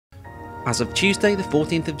As of Tuesday the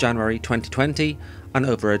 14th of January 2020, and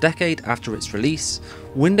over a decade after its release,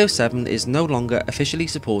 Windows 7 is no longer officially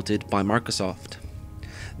supported by Microsoft.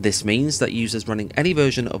 This means that users running any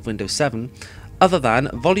version of Windows 7, other than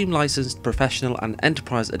volume licensed professional and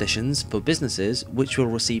enterprise editions for businesses which will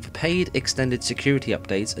receive paid extended security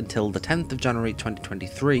updates until the 10th of January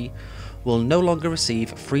 2023, will no longer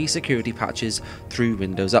receive free security patches through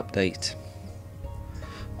Windows Update.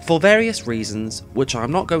 For various reasons, which I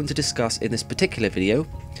am not going to discuss in this particular video,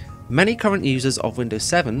 many current users of Windows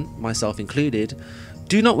 7, myself included,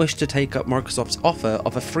 do not wish to take up Microsoft's offer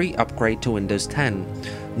of a free upgrade to Windows 10,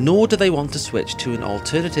 nor do they want to switch to an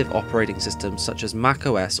alternative operating system such as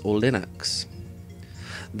macOS or Linux.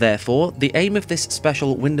 Therefore, the aim of this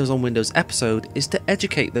special Windows on Windows episode is to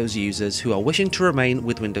educate those users who are wishing to remain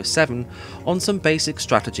with Windows 7 on some basic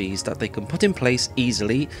strategies that they can put in place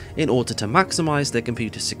easily in order to maximise their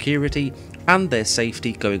computer security and their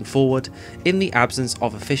safety going forward in the absence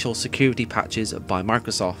of official security patches by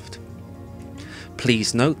Microsoft.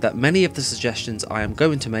 Please note that many of the suggestions I am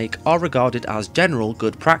going to make are regarded as general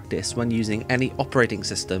good practice when using any operating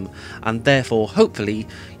system, and therefore hopefully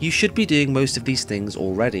you should be doing most of these things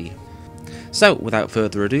already. So without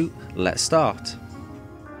further ado, let's start.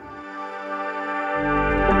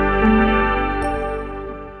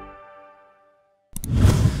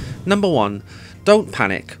 Number 1. Don't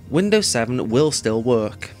panic, Windows 7 will still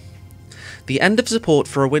work. The end of support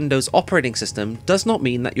for a Windows operating system does not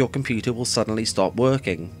mean that your computer will suddenly stop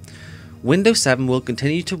working. Windows 7 will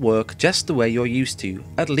continue to work just the way you're used to,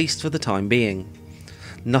 at least for the time being.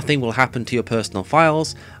 Nothing will happen to your personal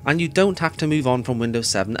files, and you don't have to move on from Windows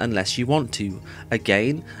 7 unless you want to,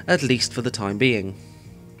 again, at least for the time being.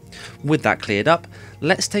 With that cleared up,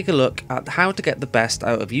 let's take a look at how to get the best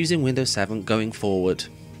out of using Windows 7 going forward.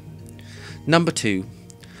 Number 2.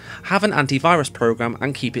 Have an antivirus program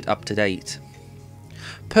and keep it up to date.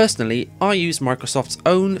 Personally, I use Microsoft's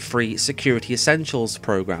own free Security Essentials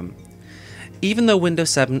program. Even though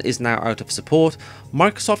Windows 7 is now out of support,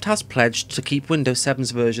 Microsoft has pledged to keep Windows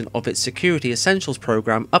 7's version of its Security Essentials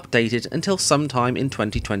program updated until sometime in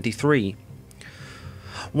 2023.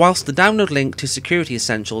 Whilst the download link to Security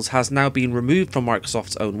Essentials has now been removed from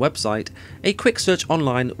Microsoft's own website, a quick search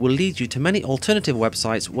online will lead you to many alternative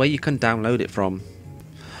websites where you can download it from.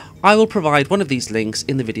 I will provide one of these links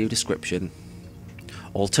in the video description.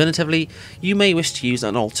 Alternatively, you may wish to use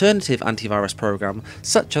an alternative antivirus program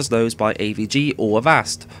such as those by AVG or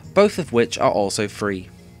Avast, both of which are also free.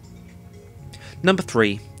 Number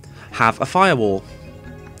 3. Have a firewall.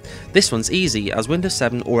 This one's easy, as Windows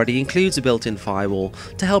 7 already includes a built-in firewall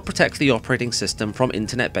to help protect the operating system from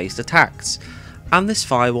internet-based attacks, and this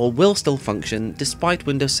firewall will still function despite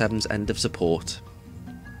Windows 7's end of support.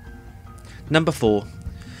 Number 4.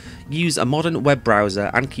 Use a modern web browser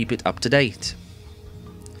and keep it up to date.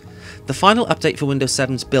 The final update for Windows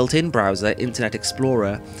 7's built-in browser, Internet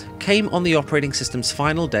Explorer, came on the operating system's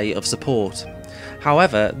final day of support.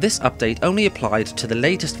 However, this update only applied to the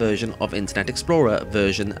latest version of Internet Explorer,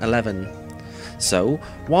 version 11. So,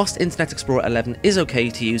 whilst Internet Explorer 11 is okay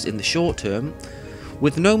to use in the short term,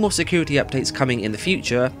 with no more security updates coming in the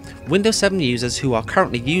future, Windows 7 users who are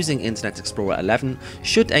currently using Internet Explorer 11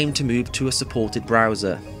 should aim to move to a supported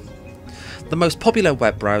browser. The most popular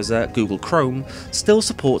web browser, Google Chrome, still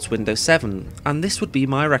supports Windows 7, and this would be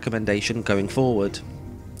my recommendation going forward.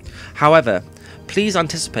 However, please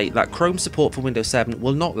anticipate that Chrome support for Windows 7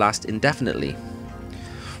 will not last indefinitely.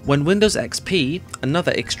 When Windows XP,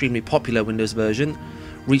 another extremely popular Windows version,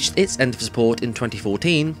 reached its end of support in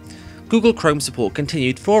 2014, Google Chrome support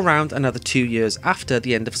continued for around another 2 years after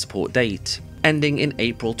the end of support date, ending in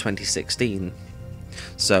April 2016.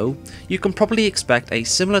 So, you can probably expect a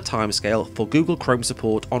similar timescale for Google Chrome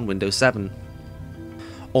support on Windows 7.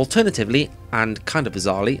 Alternatively, and kind of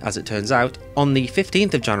bizarrely as it turns out, on the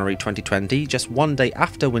 15th of January 2020, just one day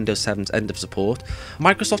after Windows 7's end of support,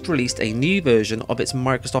 Microsoft released a new version of its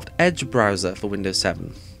Microsoft Edge browser for Windows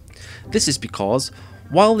 7. This is because,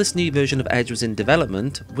 while this new version of Edge was in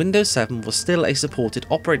development, Windows 7 was still a supported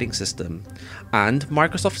operating system, and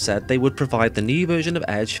Microsoft said they would provide the new version of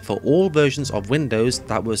Edge for all versions of Windows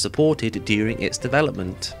that were supported during its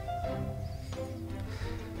development.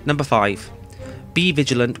 Number 5. Be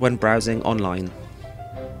vigilant when browsing online.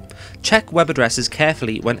 Check web addresses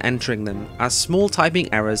carefully when entering them, as small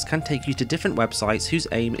typing errors can take you to different websites whose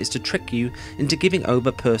aim is to trick you into giving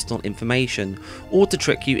over personal information, or to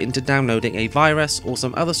trick you into downloading a virus or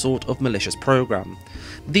some other sort of malicious program.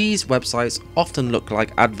 These websites often look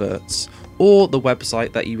like adverts, or the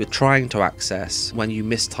website that you were trying to access when you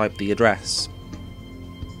mistyped the address.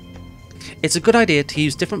 It's a good idea to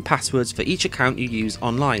use different passwords for each account you use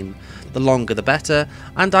online, the longer the better,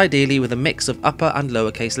 and ideally with a mix of upper and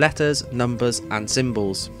lowercase letters, numbers and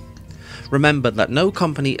symbols. Remember that no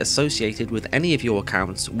company associated with any of your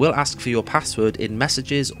accounts will ask for your password in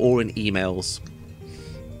messages or in emails.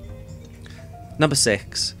 Number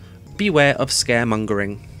 6. Beware of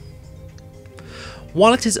scaremongering.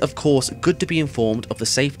 While it is of course good to be informed of the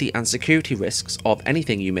safety and security risks of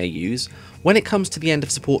anything you may use, when it comes to the end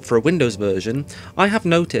of support for a Windows version, I have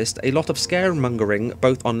noticed a lot of scaremongering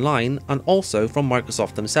both online and also from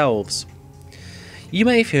Microsoft themselves. You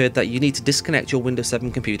may have heard that you need to disconnect your Windows 7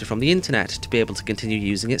 computer from the internet to be able to continue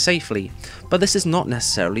using it safely, but this is not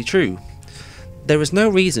necessarily true. There is no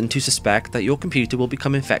reason to suspect that your computer will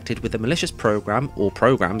become infected with a malicious program or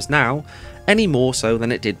programs now, any more so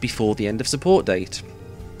than it did before the end of support date.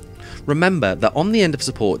 Remember that on the end of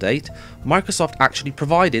support date, Microsoft actually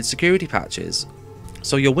provided security patches,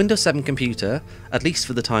 so your Windows 7 computer, at least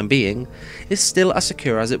for the time being, is still as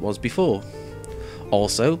secure as it was before.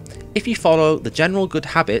 Also, if you follow the general good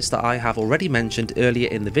habits that I have already mentioned earlier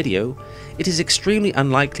in the video, it is extremely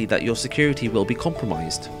unlikely that your security will be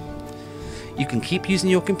compromised. You can keep using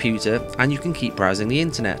your computer and you can keep browsing the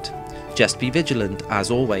internet. Just be vigilant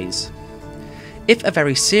as always. If a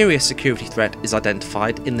very serious security threat is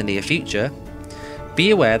identified in the near future,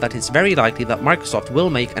 be aware that it's very likely that Microsoft will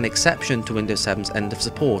make an exception to Windows 7's end of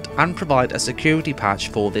support and provide a security patch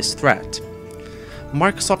for this threat.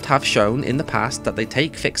 Microsoft have shown in the past that they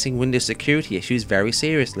take fixing Windows security issues very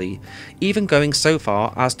seriously, even going so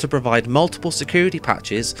far as to provide multiple security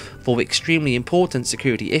patches for extremely important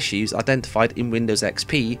security issues identified in Windows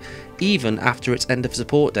XP, even after its end of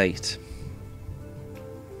support date.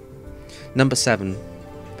 Number 7.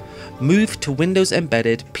 Move to Windows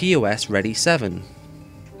Embedded POSReady 7.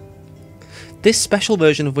 This special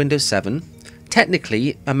version of Windows 7,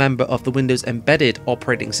 technically a member of the Windows Embedded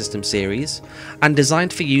operating system series, and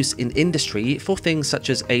designed for use in industry for things such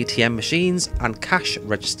as ATM machines and cash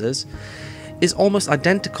registers, is almost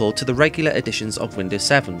identical to the regular editions of Windows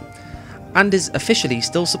 7, and is officially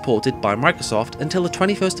still supported by Microsoft until the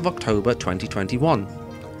 21st of October 2021.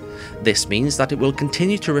 This means that it will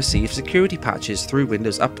continue to receive security patches through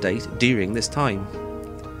Windows Update during this time.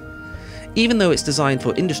 Even though it's designed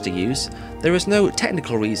for industry use, there is no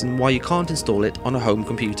technical reason why you can't install it on a home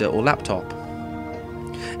computer or laptop.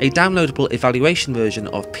 A downloadable evaluation version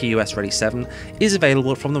of POSReady 7 is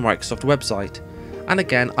available from the Microsoft website, and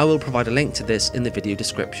again I will provide a link to this in the video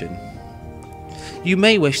description. You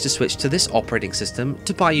may wish to switch to this operating system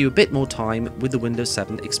to buy you a bit more time with the Windows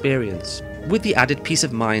 7 experience, with the added peace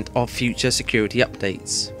of mind of future security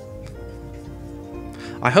updates.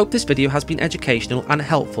 I hope this video has been educational and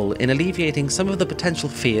helpful in alleviating some of the potential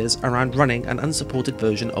fears around running an unsupported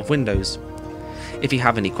version of Windows. If you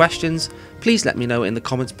have any questions, please let me know in the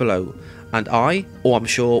comments below, and I, or I'm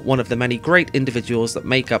sure one of the many great individuals that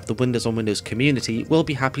make up the Windows on Windows community, will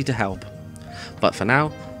be happy to help. But for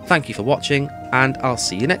now, thank you for watching, and I'll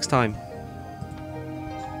see you next time.